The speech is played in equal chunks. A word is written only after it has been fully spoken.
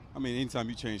mean, anytime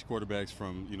you change quarterbacks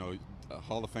from, a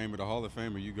Hall of Famer to Hall of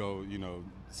Famer, you go,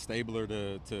 Stabler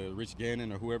to Rich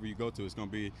Gannon or whoever you go to, it's going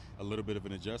to be a little bit of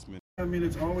an adjustment. I mean,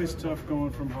 it's always tough going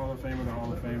from Hall of Famer to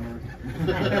Hall of Famer.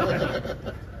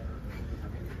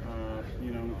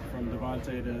 From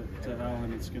Devontae to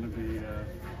Allen, it's going to be, a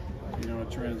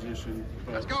transition.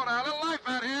 But let's go now, a little life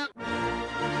out here.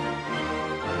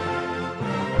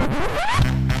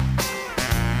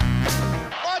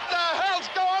 What the hell's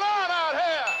going on out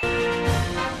here?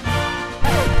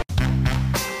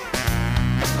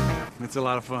 It's a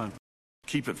lot of fun.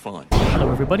 Keep it fun.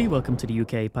 Hello everybody, welcome to the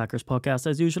UK Packers podcast.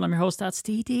 As usual, I'm your host, that's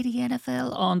TD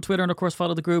NFL on Twitter, and of course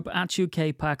follow the group at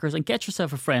UK Packers and get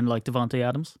yourself a friend like Davante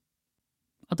Adams.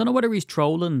 I don't know whether he's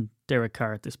trolling Derek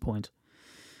Carr at this point,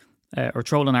 or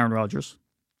trolling Aaron Rodgers,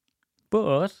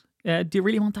 but do you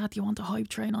really want that? Do you want the hype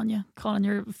train on you, calling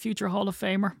your future Hall of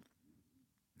Famer?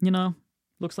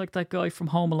 Looks like that guy from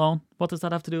Home Alone. What does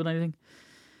that have to do with anything?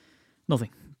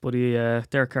 Nothing. But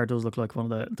Derek Carr does look like one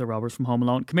of the robbers from Home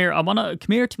Alone. Come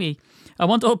here to me. I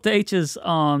want to update you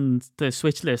on the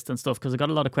switch list and stuff because I got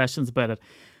a lot of questions about it.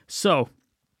 So,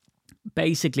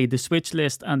 basically, the switch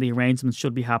list and the arrangements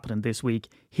should be happening this week.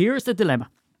 Here's the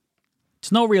dilemma.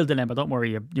 It's no real dilemma. Don't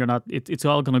worry. You're not. It's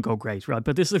all going to go great, right?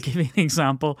 But this will give you an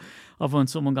example of when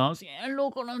someone goes, "Yeah,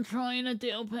 look what I'm trying to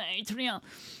do, Patreon."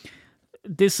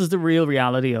 This is the real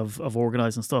reality of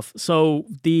organising stuff. So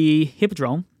the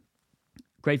Hippodrome.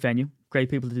 Great venue, great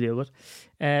people to deal with.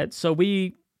 So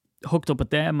we hooked up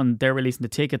with them and they're releasing the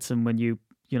tickets. And when you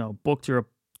booked your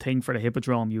thing for the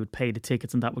Hippodrome, you would pay the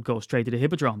tickets and that would go straight to the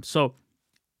Hippodrome. So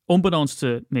unbeknownst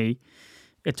to me,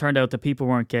 it turned out that people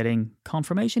weren't getting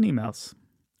confirmation emails.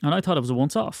 And I thought it was a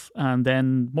once-off. And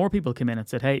then more people came in and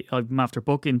said, hey, I'm after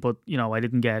booking, but, I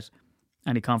didn't get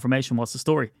any confirmation. What's the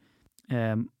story?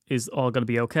 Is all going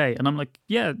to be okay? And I'm like,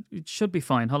 yeah, it should be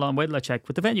fine. Hold on, wait till I check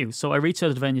with the venue. So I reached out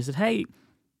to the venue and said, hey,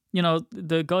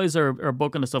 the guys are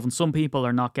booking the stuff and some people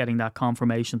are not getting that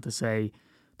confirmation to say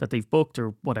that they've booked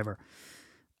or whatever.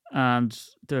 And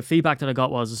the feedback that I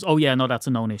got was, oh yeah, no, that's a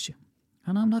known issue.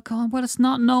 And I'm like, oh, well, it's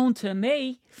not known to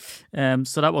me.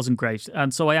 So that wasn't great.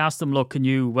 And so I asked them, look, can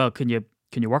you work on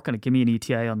it? Give me an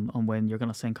ETA on when you're going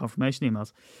to send confirmation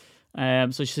emails.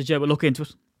 So she said, yeah, we'll look into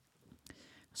it.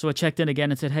 So I checked in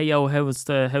again and said, hey, yo, how's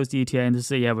the ETA? And they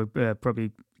said, yeah, we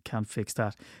probably can't fix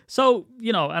that. So,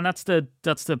 and that's the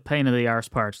pain in the arse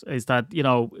part, is that,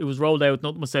 it was rolled out,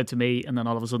 nothing was said to me, and then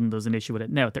all of a sudden there's an issue with it.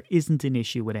 Now, there isn't an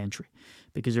issue with entry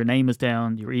because your name is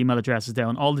down, your email address is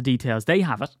down, all the details, they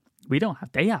have it. We don't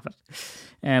have, they have it.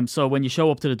 So when you show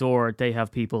up to the door, they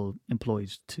have people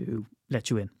employed to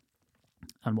let you in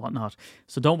and whatnot.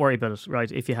 So don't worry about it,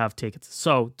 right, if you have tickets.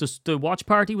 So the watch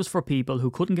party was for people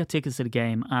who couldn't get tickets to the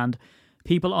game, and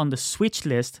people on the switch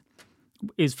list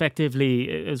is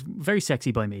very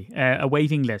sexy by me, a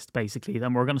waiting list basically.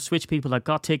 Then we're going to switch people that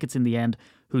got tickets in the end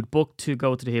who'd booked to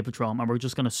go to the Hippodrome, and we're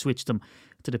just going to switch them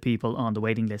to the people on the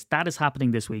waiting list. That is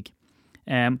happening this week.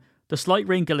 The slight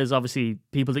wrinkle is obviously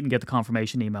people didn't get the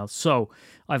confirmation email. So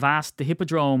I've asked the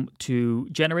Hippodrome to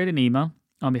generate an email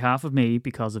on behalf of me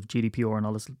because of GDPR and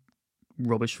all this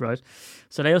rubbish, right?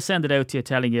 So they'll send it out to you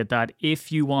telling you that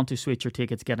if you want to switch your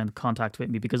tickets, get in contact with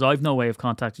me because I've no way of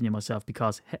contacting you myself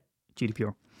because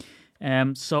GDPR.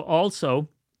 So also,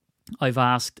 I've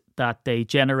asked that they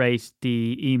generate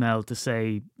the email to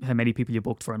say how many people you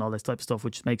booked for and all this type of stuff,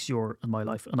 which makes your and my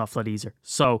life an awful lot easier.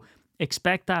 So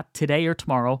expect that today or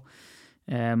tomorrow.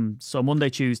 So Monday,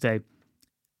 Tuesday,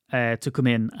 to come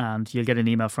in, and you'll get an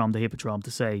email from the Hippodrome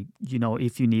to say,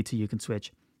 if you need to, you can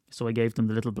switch. So I gave them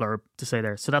the little blurb to say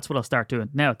there. So that's what I'll start doing.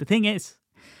 Now, the thing is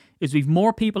we've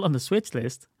more people on the switch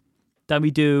list than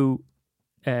we do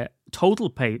total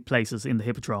places in the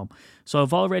Hippodrome. So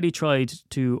I've already tried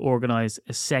to organise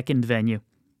a second venue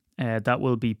that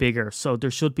will be bigger. So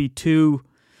there should be two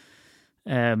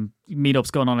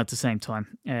meetups going on at the same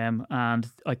time. And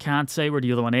I can't say where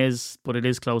the other one is, but it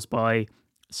is close by.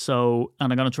 So,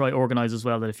 and I'm going to try organise as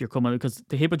well that if you're coming, because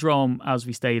the Hippodrome, as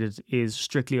we stated, is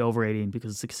strictly over 18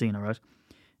 because it's a casino,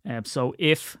 right? So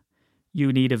if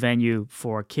you need a venue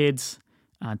for kids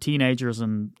and teenagers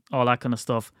and all that kind of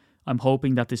stuff, I'm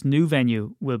hoping that this new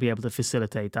venue will be able to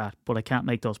facilitate that, but I can't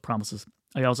make those promises.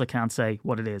 I also can't say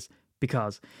what it is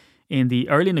because in the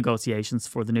early negotiations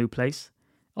for the new place,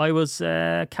 I was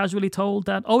casually told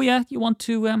that, oh yeah, you want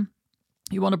to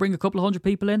bring a couple of hundred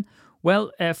people in?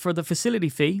 Well, for the facility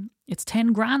fee, it's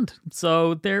 10 grand.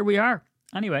 So there we are.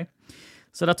 Anyway,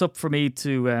 so that's up for me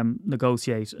to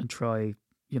negotiate and try,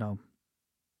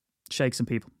 shake some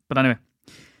people. But anyway,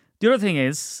 the other thing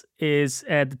is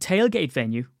the tailgate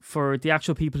venue for the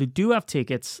actual people who do have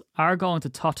tickets are going to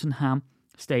Tottenham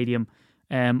Stadium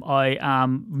I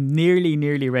am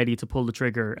nearly ready to pull the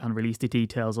trigger and release the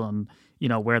details on,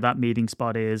 where that meeting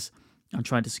spot is. I'm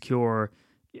trying to secure,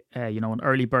 an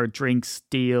early bird drinks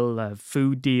deal, a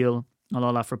food deal, and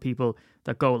all that for people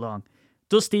that go along.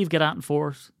 Does Steve get out and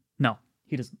forth? No,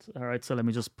 he doesn't. All right, so let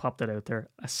me just pop that out there.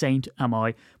 A saint am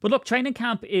I. But look, training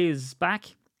camp is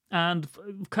back. And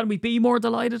can we be more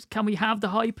delighted? Can we have the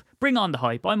hype? Bring on the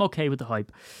hype. I'm okay with the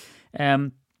hype.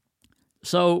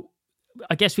 So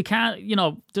I guess we can't,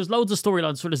 there's loads of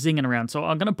storylines sort of zinging around. So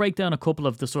I'm going to break down a couple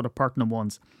of the sort of pertinent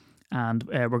ones. And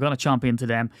we're going to chomp into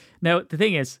them. Now, the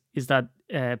thing is that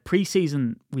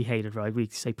pre-season we hated, right? We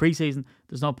say pre-season,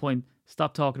 there's no point.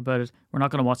 Stop talking about it. We're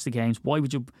not going to watch the games. Why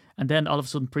would you? And then all of a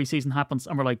sudden pre-season happens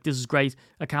and we're like, this is great.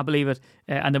 I can't believe it.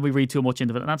 And then we read too much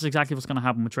into it. And that's exactly what's going to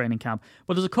happen with training camp.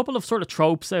 But there's a couple of sort of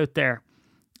tropes out there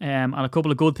and a couple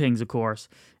of good things, of course,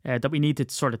 that we need to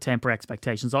sort of temper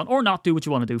expectations on or not do what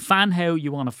you want to do. Fan how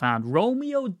you want to fan.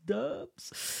 Romeo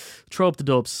Dubs. Trope the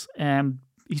Dubs.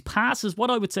 He passes. What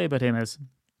I would say about him is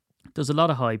there's a lot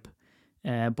of hype.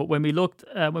 But when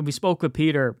we spoke with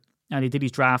Peter and he did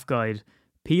his draft guide,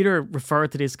 Peter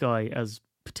referred to this guy as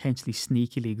potentially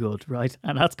sneakily good, right?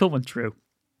 And that's coming true.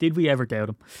 Did we ever doubt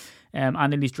him?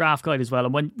 And in his draft guide as well.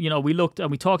 And when, we looked and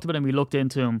we talked about him, we looked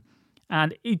into him,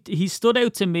 and he stood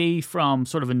out to me from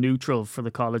sort of a neutral for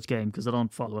the college game because I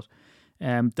don't follow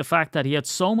it. The fact that he had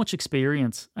so much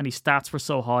experience and his stats were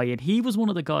so high, and he was one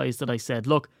of the guys that I said,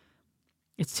 look,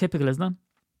 it's typical, isn't it?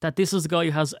 That this is a guy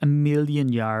who has 1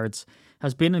 million yards,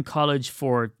 has been in college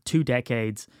for 2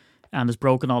 decades, and has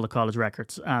broken all the college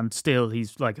records, and still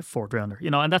he's like a 4th rounder,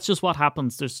 and that's just what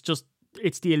happens.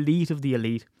 It's the elite of the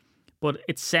elite. But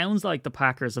it sounds like the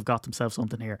Packers have got themselves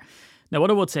something here. Now, what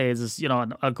I would say is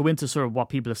I'll go into sort of what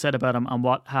people have said about him and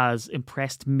what has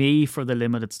impressed me for the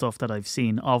limited stuff that I've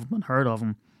seen of him and heard of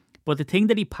him. But the thing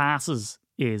that he passes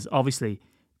is obviously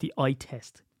the eye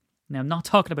test. Now, I'm not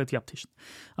talking about the optician.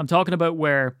 I'm talking about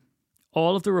where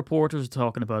all of the reporters are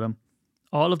talking about him.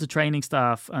 All of the training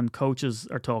staff and coaches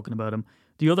are talking about him.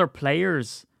 The other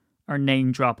players are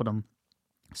name dropping him.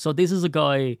 So this is a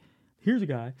guy, here's a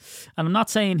guy, and I'm not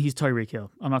saying he's Tyreek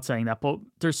Hill. I'm not saying that, but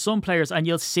there's some players, and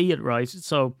you'll see it, right?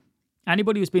 So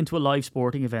anybody who's been to a live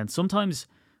sporting event, sometimes,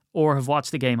 or have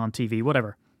watched the game on TV,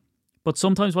 whatever. But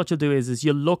sometimes what you'll do is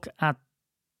you'll look at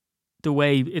the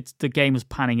way the game is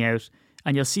panning out,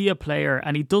 and you'll see a player,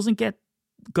 and he doesn't get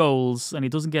goals, and he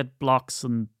doesn't get blocks,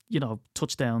 and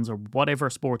touchdowns or whatever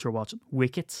sport you're watching.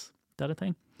 Wickets, that a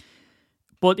thing?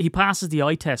 But he passes the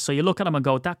eye test. So you look at him and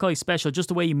go, that guy's special, just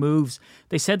the way he moves.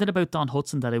 They said that about Don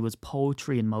Hudson, that it was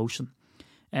poetry in motion.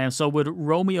 And so with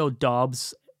Romeo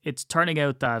Doubs, it's turning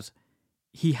out that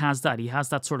he has that. He has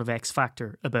that sort of X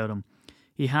factor about him.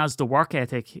 He has the work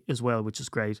ethic as well, which is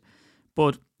great.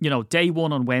 But, day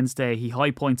one on Wednesday, he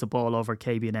high points a ball over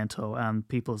KB and Ento, and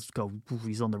people go,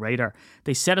 he's on the radar.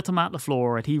 They said it to Matt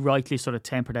LaFleur, and he rightly sort of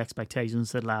tempered expectations and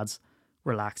said, lads,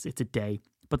 relax, it's a day.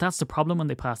 But that's the problem when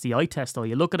they pass the eye test, though.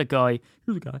 You look at a guy,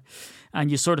 here's a guy,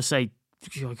 and you sort of say,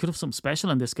 I could have something special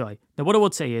in this guy. Now, what I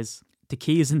would say is, the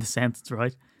key is in the sentence,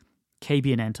 right?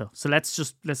 KB and Ento. So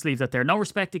let's leave that there. No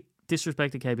disrespect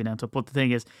to KB and Ento, but the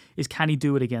thing is can he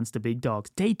do it against the big dogs?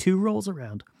 Day 2 rolls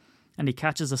around, and he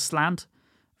catches a slant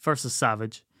versus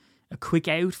Savage, a quick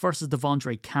out versus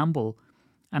Devondre Campbell,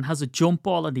 and has a jump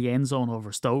ball in the end zone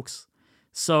over Stokes.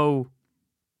 So,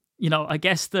 I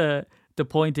guess the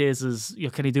point is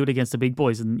can he do it against the big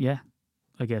boys? And yeah,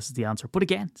 I guess is the answer. But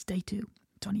again, it's day 2.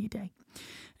 It's only a day.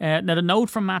 Now, the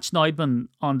note from Matt Schneidman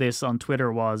on this on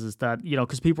Twitter is that,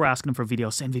 because people were asking him for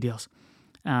videos, send videos.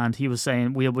 And he was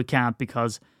saying, we can't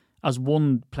because as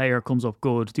one player comes up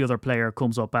good, the other player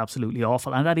comes up absolutely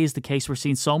awful. And that is the case. We're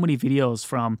seeing so many videos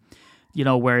from,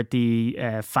 where the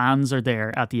fans are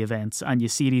there at the events, and you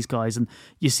see these guys and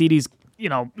you see these,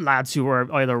 lads who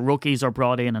are either rookies or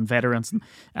brought in and veterans,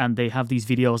 and they have these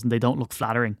videos and they don't look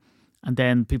flattering. And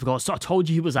then people go, so I told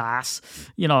you he was ass,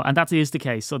 and that is the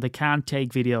case. So they can't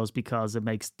take videos because it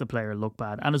makes the player look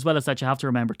bad. And as well as that, you have to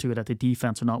remember too that the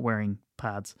defense are not wearing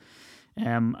pads.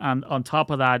 And on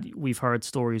top of that, we've heard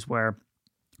stories where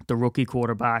the rookie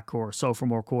quarterback or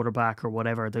sophomore quarterback or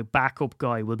whatever, the backup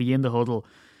guy will be in the huddle,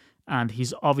 and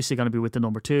he's obviously going to be with the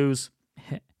number 2s.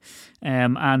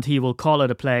 And he will call out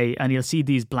a play, and you'll see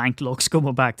these blank looks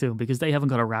coming back to him because they haven't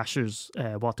got a rashers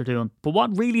what they're doing. But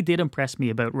what really did impress me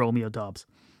about Romeo Doubs,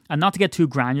 and not to get too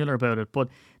granular about it, but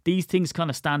these things kind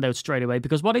of stand out straight away,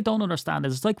 because what I don't understand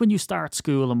is it's like when you start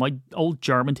school, and my old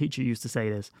German teacher used to say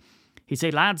this. He'd say,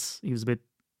 lads, he was a bit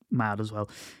mad as well.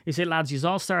 He'd say, lads, you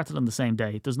all started on the same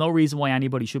day. There's no reason why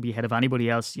anybody should be ahead of anybody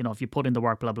else, if you put in the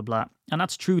work, blah, blah, blah. And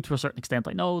that's true to a certain extent.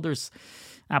 I know there's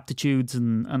aptitudes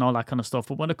and all that kind of stuff.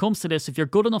 But when it comes to this, if you're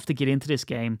good enough to get into this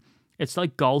game, it's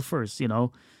like golfers, you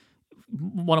know.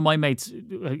 One of my mates,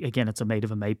 again, it's a mate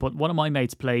of a mate, but one of my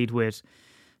mates played with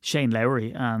Shane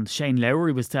Lowry, and Shane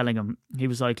Lowry was telling him, he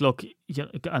was like, look,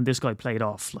 and this guy played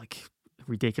off like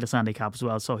ridiculous handicap as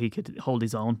well, so he could hold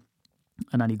his own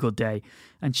on any good day.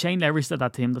 And Shane Lowry said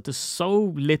that to him, that there's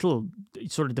so little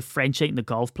sort of differentiating the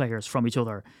golf players from each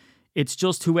other. It's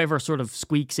just whoever sort of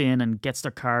squeaks in and gets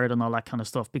their card and all that kind of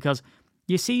stuff, because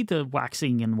you see the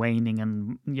waxing and waning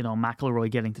and, you know,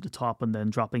 McIlroy getting to the top and then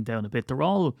dropping down a bit. They're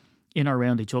all in or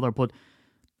around each other. But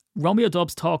Romeo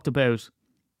Dobbs talked about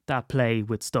that play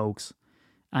with Stokes,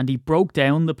 and he broke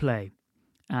down the play,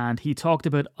 and he talked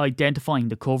about identifying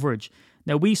the coverage.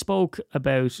 Now, we spoke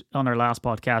about on our last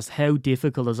podcast how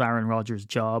difficult is Aaron Rodgers'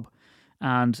 job,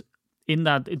 and in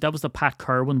that was the Pat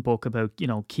Kerwin book about, you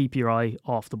know, keep your eye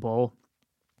off the ball.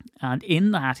 And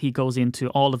in that, he goes into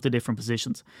all of the different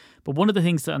positions. But one of the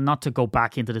things, that, not to go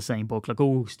back into the same book, like,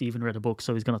 oh, Stephen read a book,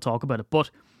 so he's going to talk about it. But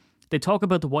they talk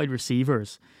about the wide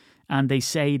receivers, and they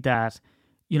say that,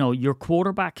 you know, your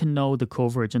quarterback can know the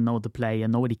coverage and know the play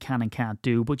and know what he can and can't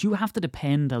do. But you have to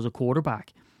depend as a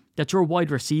quarterback that your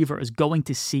wide receiver is going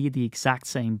to see the exact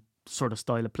same sort of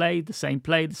style of play, the same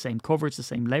coverage, the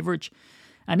same leverage.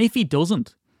 And if he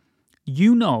doesn't,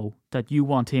 you know that you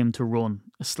want him to run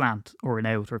a slant or an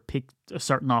out or pick a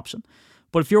certain option.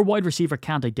 But if your wide receiver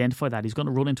can't identify that, he's going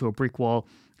to run into a brick wall.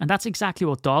 And that's exactly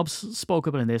what Dobbs spoke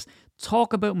about in this.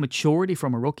 Talk about maturity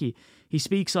from a rookie. He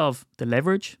speaks of the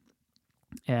leverage.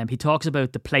 He talks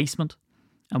about the placement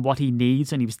and what he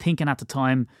needs. And he was thinking at the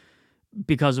time,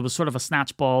 because it was sort of a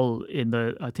snatch ball in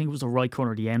the, I think it was the right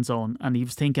corner of the end zone. And he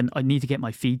was thinking, I need to get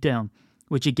my feet down,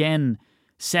 which again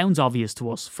sounds obvious to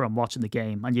us from watching the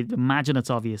game, and you'd imagine it's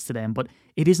obvious to them, but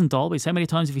it isn't always. How many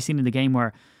times have you seen in the game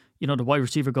where, you know, the wide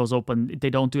receiver goes up and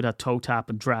they don't do that toe tap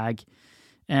and drag?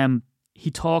 He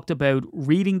talked about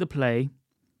reading the play,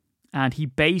 and he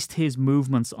based his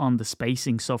movements on the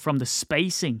spacing. So from the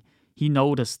spacing, he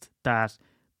noticed that,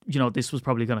 you know, this was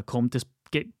probably going to come, this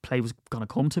play was going to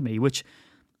come to me, which,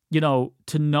 you know,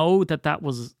 to know that that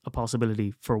was a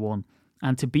possibility for one,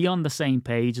 and to be on the same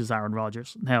page as Aaron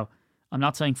Rodgers. Now, I'm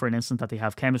not saying for an instant that they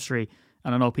have chemistry,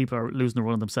 and I know people are losing the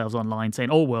run of themselves online saying,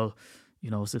 oh, well, you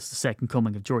know, is this the second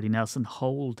coming of Jordy Nelson?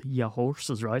 Hold your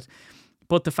horses, right?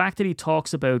 But the fact that he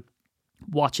talks about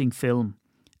watching film,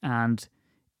 and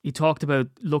he talked about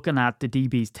looking at the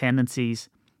DB's tendencies,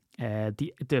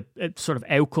 the sort of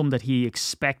outcome that he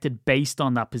expected based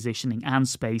on that positioning and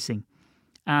spacing.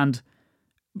 And,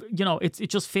 you know, it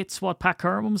just fits what Pat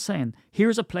Kerwin was saying.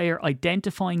 Here's a player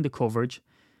identifying the coverage,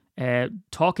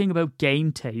 talking about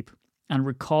game tape and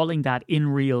recalling that in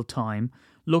real time,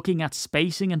 looking at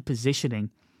spacing and positioning,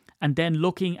 and then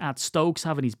looking at Stokes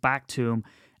having his back to him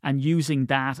and using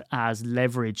that as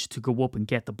leverage to go up and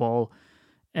get the ball.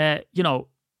 You know,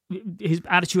 his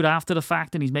attitude after the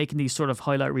fact, and he's making these sort of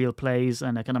highlight reel plays,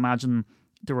 and I can imagine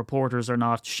the reporters are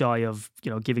not shy of,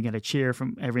 you know, giving it a cheer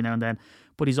from every now and then,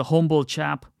 but he's a humble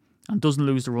chap and doesn't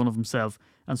lose the run of himself,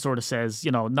 and sort of says,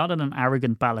 you know, not in an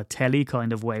arrogant Balotelli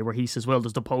kind of way where he says, well,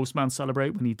 does the postman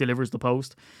celebrate when he delivers the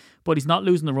post? But he's not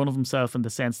losing the run of himself in the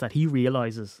sense that he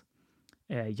realises,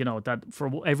 you know, that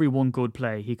for every one good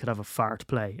play, he could have a fart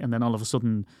play, and then all of a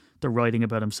sudden they're writing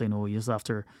about him saying, oh, he's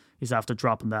after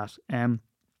dropping that.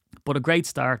 But a great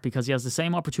start, because he has the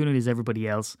same opportunity as everybody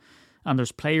else, and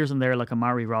there's players in there like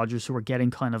Amari Rodgers who are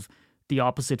getting kind of the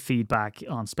opposite feedback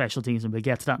on special teams, and we'll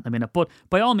get to that in a minute. But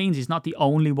by all means, he's not the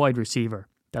only wide receiver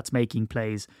that's making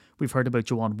plays. We've heard about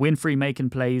Juwan Winfrey making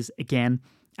plays again.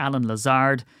 Alan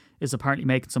Lazard is apparently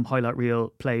making some highlight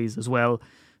reel plays as well.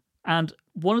 And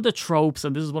one of the tropes,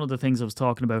 and this is one of the things I was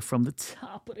talking about from the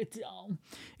top of it down,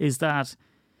 is that,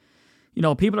 you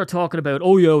know, people are talking about,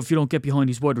 oh yeah, if you don't get behind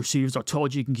these wide receivers, I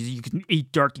told you you can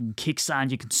eat dirt, you can kick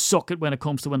sand, you can suck it when it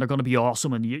comes to when they're going to be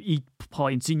awesome, and you eat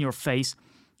points in your face.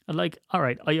 And like, all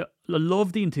right, I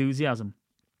love the enthusiasm.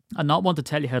 I not want to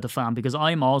tell you how to fan, because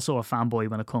I'm also a fanboy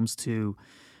when it comes to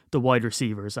the wide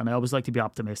receivers, and I always like to be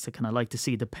optimistic, and I like to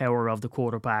see the power of the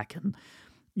quarterback and,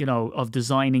 you know, of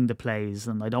designing the plays.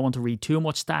 And I don't want to read too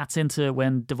much stats into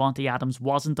when Davante Adams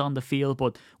wasn't on the field,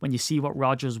 but when you see what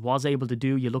Rodgers was able to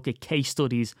do, you look at case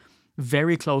studies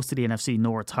very close to the NFC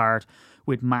North's heart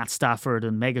with Matt Stafford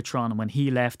and Megatron, and when he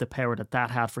left, the power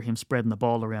that had for him spreading the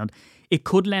ball around, it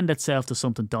could lend itself to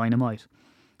something dynamite.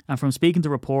 And from speaking to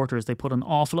reporters, they put an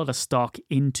awful lot of stock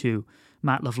into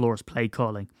Matt LaFleur's play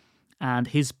calling, and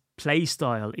his play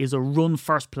style is a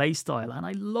run-first play style, and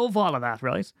I love all of that,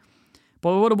 right?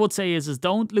 But what I would say is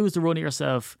don't lose the run of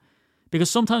yourself,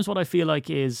 because sometimes what I feel like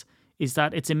is is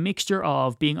that it's a mixture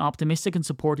of being optimistic and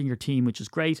supporting your team, which is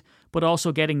great, but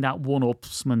also getting that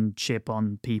one-upsmanship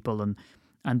on people,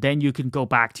 and then you can go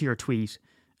back to your tweet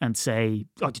and say,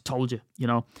 "Oh, I told you,"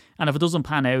 And if it doesn't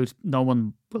pan out, no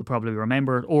one will probably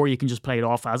remember it, or you can just play it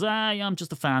off as, yeah, I'm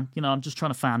just a fan, I'm just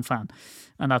trying to fan,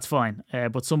 and that's fine.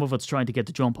 But some of it's trying to get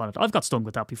the jump on it. I've got stung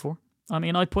with that before. I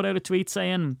mean, I put out a tweet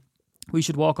saying we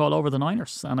should walk all over the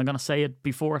Niners, and I'm going to say it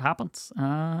before it happens,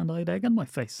 and I had egg on my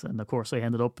face, and of course I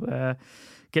ended up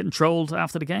getting trolled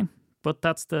after the game. But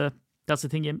that's the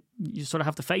thing you sort of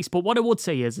have to face. But what I would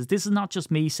say is this is not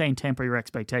just me saying temper your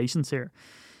expectations here,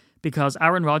 because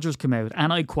Aaron Rodgers came out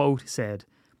and I quote said,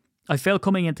 "I felt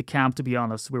coming into camp, to be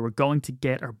honest, we were going to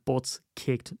get our butts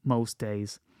kicked most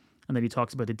days." And then he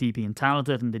talks about the D being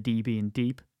talented and the D being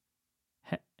deep.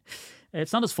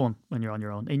 It's not as fun when you're on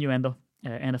your own. Innuendo.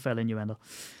 NFL innuendo.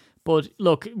 But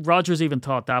look, Rodgers even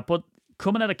thought that. But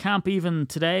coming out of camp even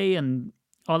today and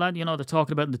all that, they're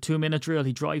talking about in the 2-minute drill,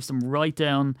 he drives them right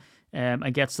down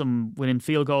and gets them within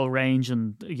field goal range,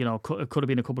 and it could have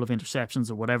been a couple of interceptions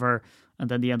or whatever, and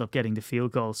then they end up getting the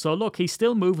field goal. So look, he's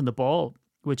still moving the ball,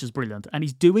 which is brilliant, and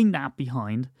he's doing that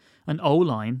behind an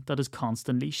O-line that is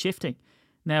constantly shifting.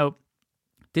 Now,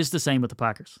 this is the same with the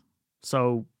Packers.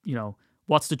 So,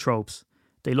 what's the tropes?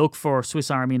 They look for Swiss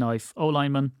Army knife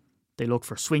O-linemen. They look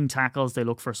for swing tackles. They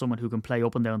look for someone who can play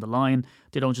up and down the line.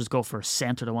 They don't just go for a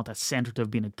centre. They want that centre to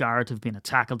have been a guard, to have been a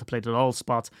tackle, to play at all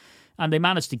spots. And they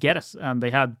managed to get it. And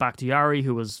they had Bakhtiari,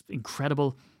 who was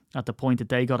incredible at the point that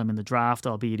they got him in the draft,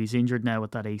 albeit he's injured now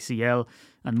with that ACL,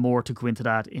 and more to go into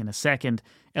that in a second.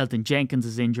 Elton Jenkins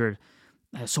is injured.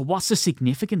 So what's the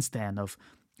significance then of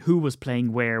who was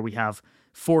playing where? We have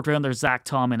 4th rounder Zach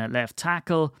Tom in at left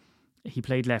tackle. He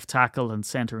played left tackle and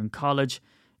centre in college.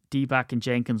 D-back and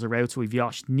Jenkins are out, so we've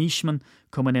Josh Nijman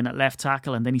coming in at left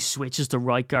tackle, and then he switches to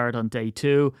right guard on day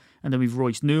 2. And then we've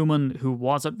Royce Newman, who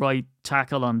was at right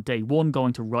tackle on day 1,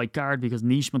 going to right guard because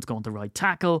Nijman's going to right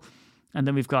tackle. And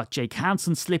then we've got Jake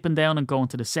Hansen slipping down and going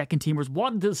to the second teamers.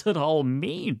 What does it all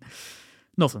mean?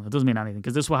 Nothing. It doesn't mean anything,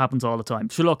 because this is what happens all the time.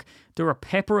 So look, they were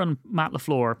peppering Matt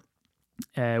LaFleur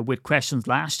with questions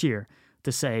last year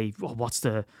to say, well, what's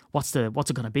it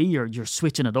going to be? You're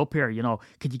switching it up here.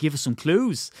 Can you give us some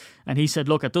clues? And he said,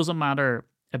 look, it doesn't matter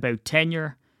about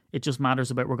tenure. It just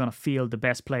matters about we're going to field the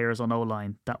best players on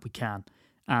O-line that we can.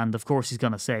 And of course, he's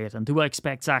going to say it. And do I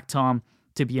expect Zach Tom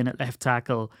to be in at left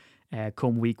tackle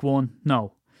come week 1?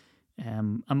 No.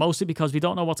 And mostly because we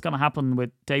don't know what's going to happen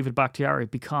with David Bakhtiari,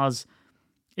 because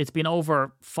it's been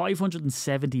over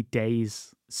 570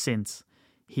 days since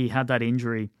he had that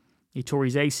injury. He tore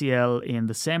his ACL in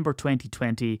December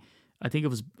 2020. I think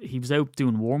he was out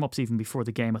doing warm-ups even before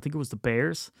the game. I think it was the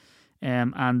Bears.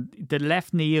 And the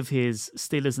left knee of his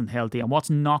still isn't healthy. And what's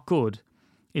not good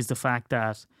is the fact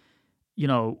that,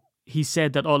 he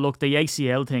said that, oh, look, the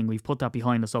ACL thing, we've put that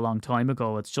behind us a long time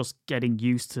ago. It's just getting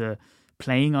used to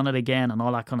playing on it again and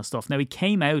all that kind of stuff. Now, he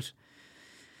came out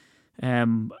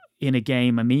in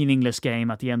a meaningless game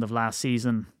at the end of last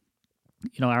season.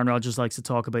 Aaron Rodgers likes to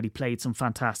talk about he played some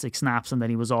fantastic snaps and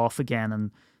then he was off again, and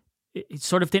it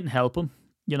sort of didn't help him,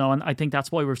 and I think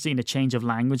that's why we're seeing a change of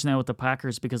language now with the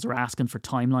Packers, because they're asking for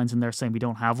timelines and they're saying we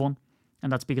don't have one.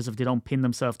 And that's because if they don't pin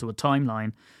themselves to a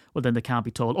timeline, well, then they can't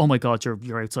be told, oh my God,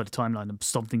 you're outside the timeline and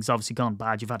something's obviously gone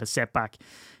bad, you've had a setback.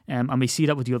 And we see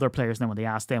that with the other players now when they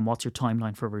ask them, what's your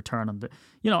timeline for a return? And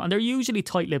and they're usually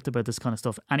tight-lipped about this kind of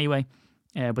stuff anyway.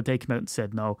 But they came out and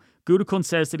said no. Gutekunst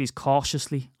says that he's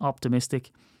cautiously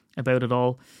optimistic about it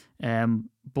all.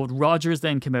 But Rodgers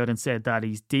then came out and said that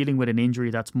he's dealing with an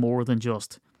injury that's more than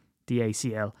just the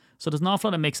ACL. So there's an awful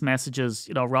lot of mixed messages.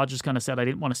 Rodgers kind of said, I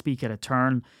didn't want to speak out of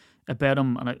turn about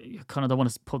him, and I kind of don't want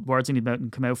to put words in his mouth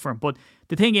and come out for him. But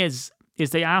the thing is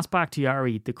they asked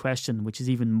Bakhtiari the question, which is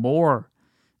even more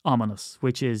ominous,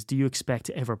 which is, do you expect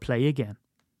to ever play again?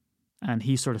 And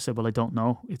he sort of said, well, I don't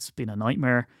know. It's been a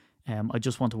nightmare. I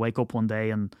just want to wake up one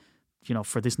day and,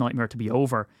 for this nightmare to be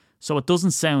over. So it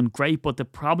doesn't sound great, but the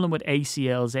problem with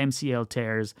ACLs, MCL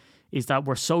tears, is that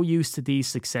we're so used to these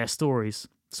success stories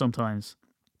sometimes,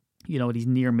 these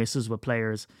near misses with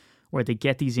players where they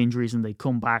get these injuries and they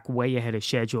come back way ahead of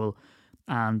schedule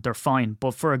and they're fine.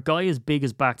 But for a guy as big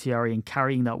as Bakhtiari and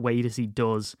carrying that weight as he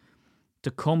does,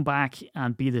 to come back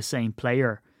and be the same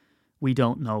player, we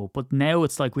don't know. But now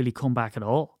it's like, will he come back at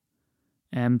all?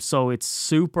 So it's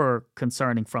super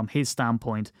concerning from his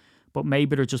standpoint, but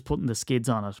maybe they're just putting the skids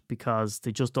on it because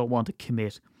they just don't want to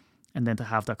commit and then to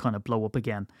have that kind of blow up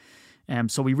again.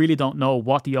 So we really don't know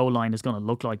what the O-line is going to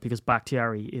look like because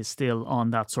Bakhtiari is still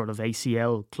on that sort of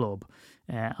ACL club.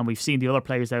 And we've seen the other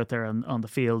players out there on the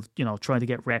field, trying to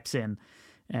get reps in.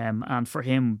 And for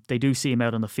him, they do see him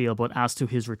out on the field, but as to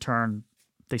his return,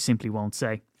 they simply won't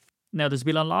say. Now, there's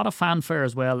been a lot of fanfare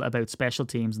as well about special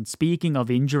teams. And speaking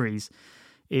of injuries,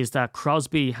 is that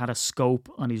Crosby had a scope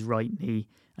on his right knee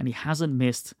and he hasn't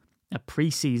missed a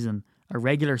preseason, a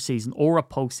regular season or a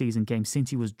postseason game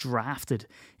since he was drafted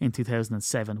in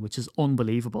 2007, which is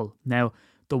unbelievable. Now,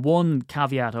 the one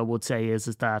caveat I would say is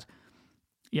that,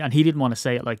 yeah, and he didn't want to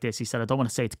say it like this. He said, I don't want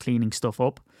to say it's cleaning stuff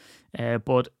up.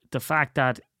 But the fact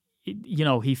that,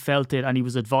 he felt it and he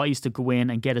was advised to go in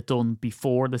and get it done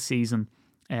before the season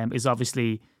is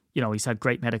obviously, he's had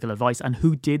great medical advice. And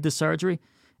who did the surgery?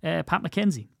 Pat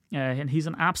McKenzie. And he's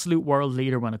an absolute world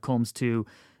leader when it comes to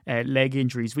leg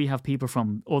injuries. We have people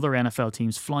from other NFL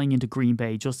teams flying into Green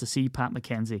Bay just to see Pat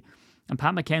McKenzie. And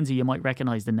Pat McKenzie, you might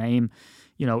recognize the name,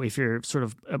 if you're sort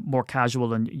of more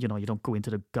casual and, you don't go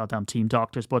into the goddamn team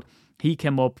doctors. But he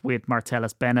came up with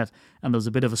Martellus Bennett, and there was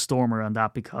a bit of a storm around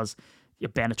that because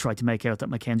Bennett tried to make out that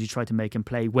McKenzie tried to make him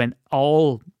play when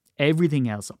everything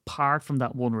else, apart from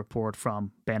that one report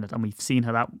from Bennett, and we've seen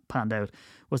how that panned out,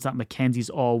 was that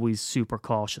McKenzie's always super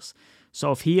cautious.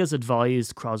 So if he has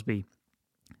advised Crosby,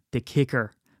 the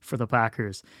kicker for the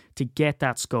Packers, to get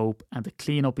that scope and to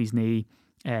clean up his knee,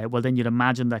 well, then you'd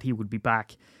imagine that he would be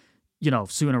back,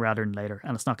 sooner rather than later,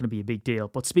 and it's not going to be a big deal.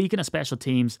 But speaking of special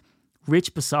teams,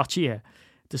 Rich Bisaccia,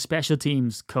 the special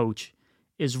teams coach,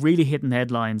 is really hitting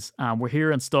headlines. We're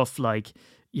hearing stuff like,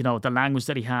 the language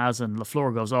that he has, and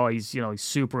LaFleur goes, he's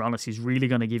super honest. He's really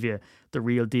going to give you the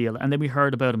real deal. And then we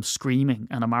heard about him screaming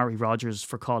at Amari Rodgers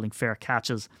for calling fair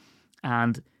catches.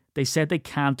 And they said they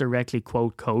can't directly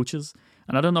quote coaches.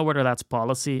 And I don't know whether that's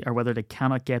policy or whether they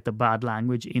cannot get the bad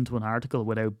language into an article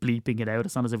without bleeping it out.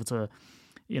 It's not as if it's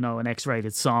an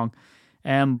X-rated song.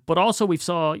 But also we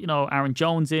saw, Aaron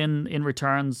Jones in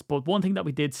returns. But one thing that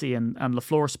we did see, and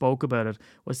LaFleur spoke about it,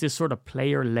 was this sort of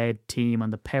player-led team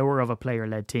and the power of a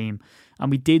player-led team. And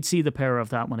we did see the power of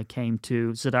that when it came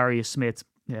to Zadarius Smith.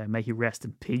 May he rest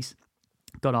in peace.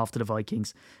 Got off to the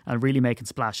Vikings and really making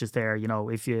splashes there.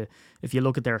 If you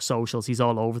look at their socials, he's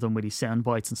all over them with his sound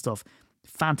bites and stuff.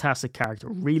 Fantastic character.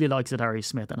 Really likes Zadarius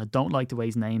Smith, and I don't like the way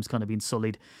his name's kind of been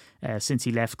sullied since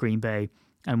he left Green Bay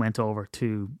and went over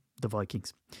to the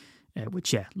Vikings,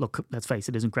 which, look, let's face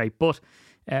it, isn't great. But,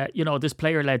 this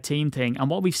player-led team thing, and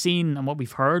what we've seen and what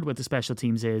we've heard with the special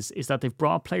teams is that they've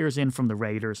brought players in from the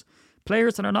Raiders.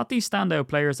 Players that are not these standout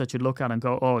players that you look at and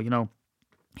go,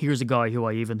 here's a guy who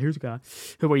I even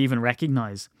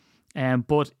recognise.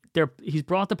 But he's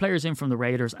brought the players in from the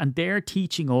Raiders, and they're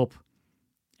teaching up,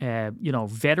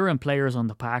 veteran players on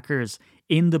the Packers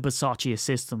in the Bisaccia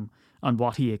system on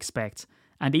what he expects.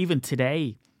 And even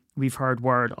today, we've heard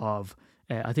word of,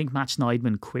 I think Matt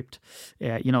Schneidman quipped,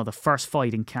 the first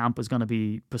fight in camp is going to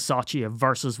be Bisaccia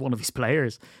versus one of his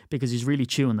players because he's really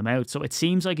chewing them out. So it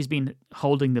seems like he's been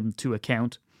holding them to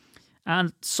account.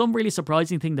 And some really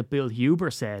surprising thing that Bill Huber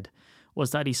said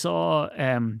was that he saw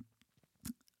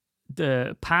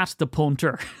the Pat the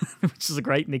Punter, which is a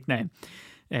great nickname.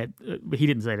 He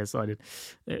didn't say this, I did,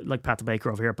 like Pat the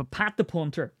Baker over here, but Pat the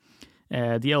Punter.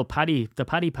 The old Paddy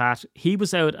Pat, he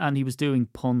was out and he was doing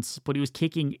punts, but he was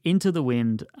kicking into the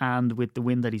wind and with the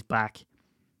wind at his back.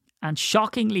 And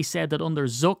shockingly said that under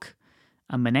Zook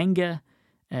and Menenga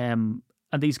and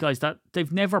these guys, that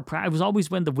they've never, it was always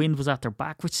when the wind was at their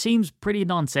back, which seems pretty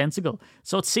nonsensical.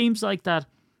 So it seems like that,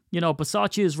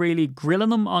 Bisaccia is really grilling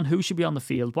them on who should be on the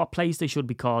field, what plays they should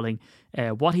be calling,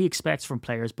 what he expects from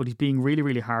players, but he's being really,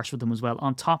 really harsh with them as well.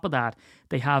 On top of that,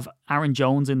 they have Aaron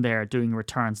Jones in there doing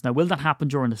returns. Now, will that happen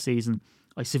during the season?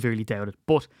 I severely doubt it,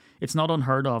 but it's not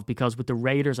unheard of because with the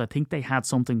Raiders, I think they had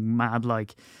something mad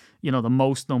like, the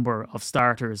most number of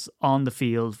starters on the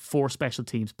field for special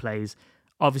teams plays.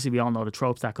 Obviously, we all know the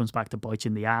tropes that comes back to bite you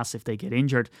in the ass if they get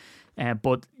injured,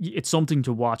 but it's something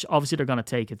to watch. Obviously, they're going to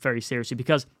take it very seriously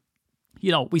because,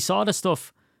 we saw this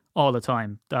stuff all the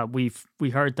time that we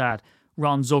heard that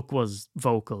Ron Zook was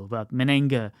vocal, that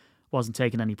Menenga wasn't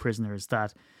taking any prisoners,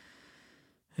 that,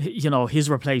 his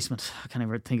replacement, I can't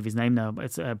even think of his name now, but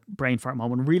it's a brain fart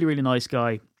moment, really, really nice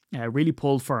guy, really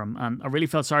pulled for him, and I really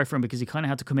felt sorry for him because he kind of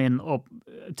had to come in up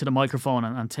to the microphone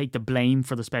and take the blame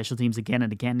for the special teams again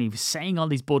and again. He was saying all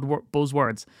these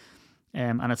buzzwords,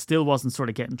 and it still wasn't sort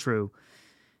of getting through.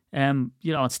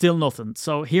 It's still nothing.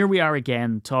 So here we are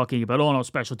again talking about,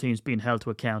 special teams being held to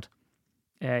account.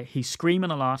 He's screaming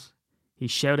a lot.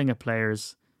 He's shouting at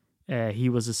players. He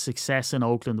was a success in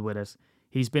Oakland with it.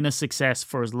 He's been a success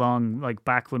for as long, like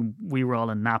back when we were all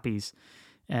in nappies.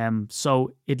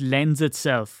 So it lends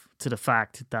itself to the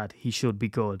fact that he should be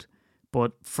good.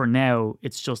 But for now,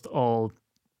 it's just all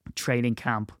training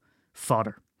camp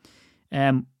fodder.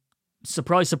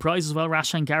 surprise, surprise as well,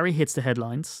 Rashan Gary hits the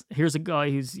headlines. Here's a guy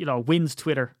who's, wins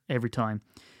Twitter every time.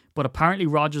 But apparently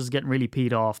Rodgers is getting really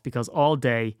peed off because all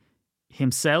day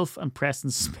himself and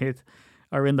Preston Smith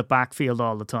are in the backfield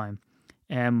all the time.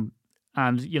 And,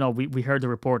 we heard the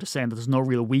reporter saying that there's no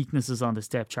real weaknesses on this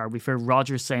depth chart. We've heard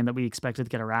Rodgers saying that we expected to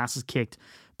get our asses kicked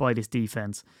by this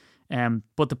defense.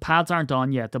 But the pads aren't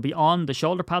on yet. They'll be on. The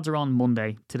shoulder pads are on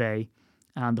Monday, today,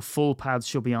 and the full pads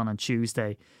should be on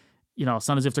Tuesday. It's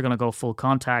not as if they're going to go full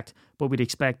contact, but we'd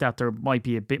expect that there might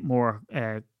be a bit more,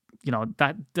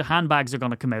 that the handbags are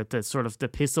going to come out. The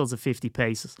pistols of 50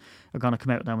 paces are going to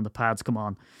come out now when the pads come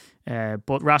on.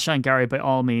 But Rashan Gary, by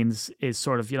all means, is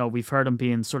sort of, we've heard him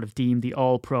being sort of deemed the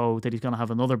all-pro, that he's going to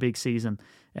have another big season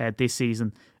this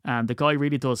season. And the guy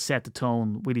really does set the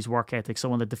tone with his work ethic.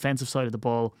 So on the defensive side of the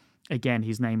ball, again,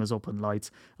 his name is up in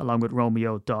lights, along with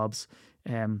Romeo Dobbs.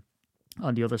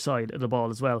 On the other side of the ball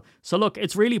as well. So look,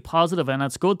 it's really positive, and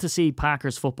it's good to see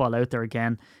Packers football out there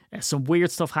again. Some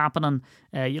weird stuff happening.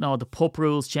 The pup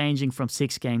rules changing from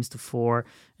 6 games to 4.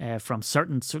 From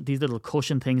these little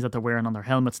cushion things that they're wearing on their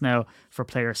helmets now for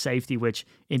player safety, which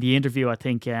in the interview, I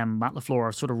think Matt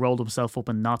LaFleur sort of rolled himself up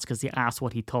in knots because he asked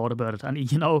what he thought about it. And,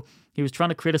 he was trying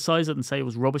to criticize it and say it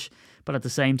was rubbish, but at the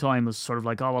same time was sort of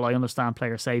like, oh, well, I understand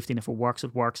player safety, and if it works,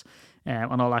 it works,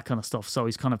 and all that kind of stuff. So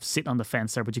he's kind of sitting on the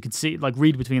fence there, but you can see,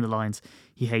 read between the lines,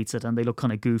 he hates it, and they look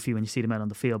kind of goofy when you see them out on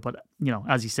the field. But,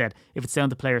 as he said, if it's down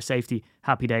to player safety,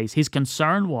 happy days. His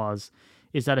concern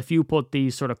is that if you put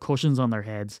these sort of cushions on their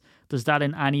heads, does that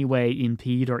in any way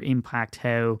impede or impact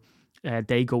how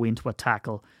they go into a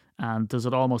tackle? And does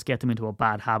it almost get them into a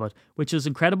bad habit? Which is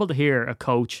incredible to hear a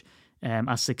coach,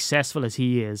 as successful as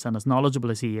he is and as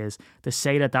knowledgeable as he is, to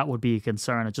say that would be a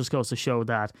concern. It just goes to show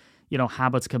that,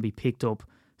 habits can be picked up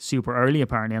super early,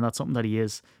 apparently, and that's something that he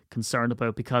is concerned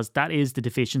about, because that is the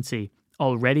deficiency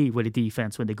already with a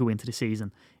defense when they go into the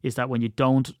season, is that when you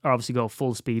don't obviously go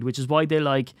full speed, which is why they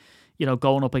like,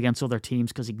 going up against other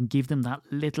teams, because you can give them that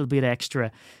little bit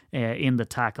extra in the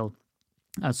tackle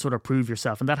and sort of prove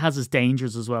yourself. And that has its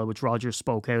dangers as well, which Rodgers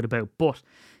spoke out about. But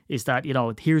is that,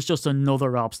 here's just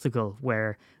another obstacle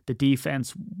where the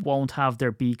defense won't have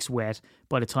their beaks wet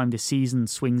by the time the season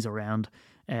swings around.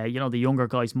 The younger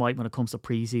guys might when it comes to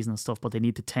preseason and stuff, but they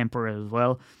need to temper it as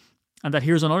well. And that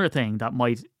here's another thing that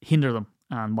might hinder them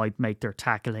and might make their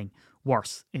tackling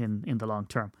worse in the long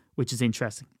term, which is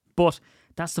interesting. But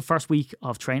that's the first week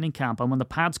of training camp. And when the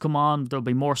pads come on, there'll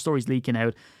be more stories leaking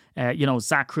out.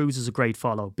 Zach Cruz is a great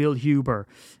follow. Bill Huber,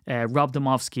 Rob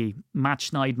Domofsky, Matt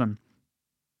Schneidman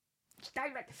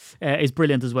is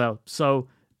brilliant as well. So,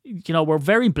 we're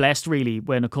very blessed really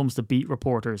when it comes to beat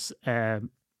reporters.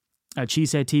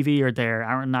 Cheesehead TV are there.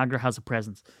 Aaron Nagler has a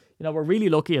presence. We're really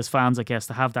lucky as fans, I guess,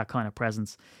 to have that kind of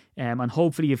presence. And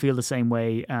hopefully you feel the same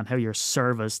way and how you're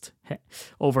serviced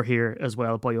over here as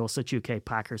well by us at UK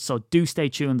Packers. So do stay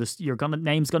tuned.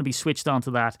 Name's going to be switched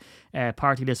onto that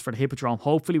party list for the Hippodrome.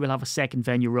 Hopefully we'll have a second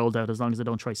venue rolled out, as long as they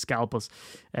don't try scalp us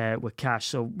with cash.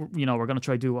 So, we're going to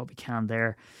try to do what we can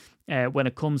there. When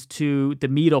it comes to the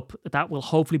meetup, that will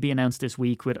hopefully be announced this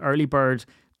week with early bird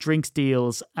drinks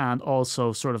deals and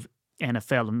also sort of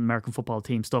NFL and American football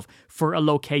team stuff for a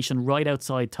location right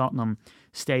outside Tottenham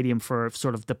Stadium for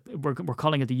sort of we're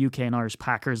calling it the UK and Irish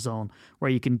Packers zone,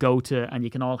 where you can go to and you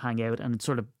can all hang out and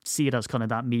sort of see it as kind of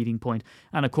that meeting point.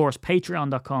 And of course,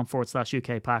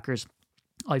 patreon.com/UK Packers.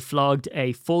 I flogged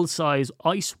a full-size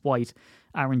ice white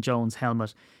Aaron Jones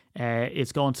helmet.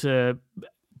 It's going to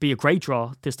be a great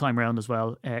draw this time around as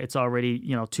well. It's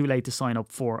already, too late to sign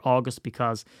up for August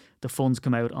because the funds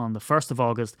come out on the 1st of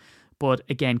August. But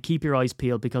again, keep your eyes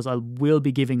peeled because I will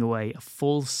be giving away a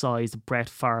full-sized Brett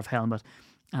Favre helmet.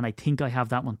 And I think I have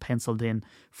that one penciled in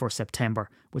for September,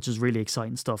 which is really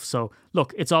exciting stuff. So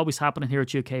look, it's always happening here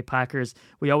at UK Packers.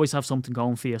 We always have something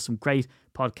going for you, some great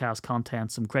podcast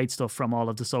content, some great stuff from all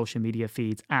of the social media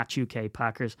feeds at UK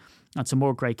Packers, and some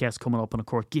more great guests coming up, and of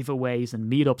course giveaways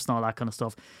and meetups and all that kind of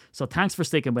stuff. So thanks for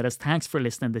sticking with us. Thanks for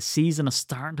listening. The season is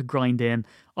starting to grind in.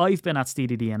 I've been at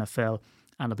Steedy the NFL,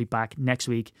 and I'll be back next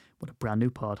week with a brand new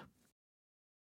pod.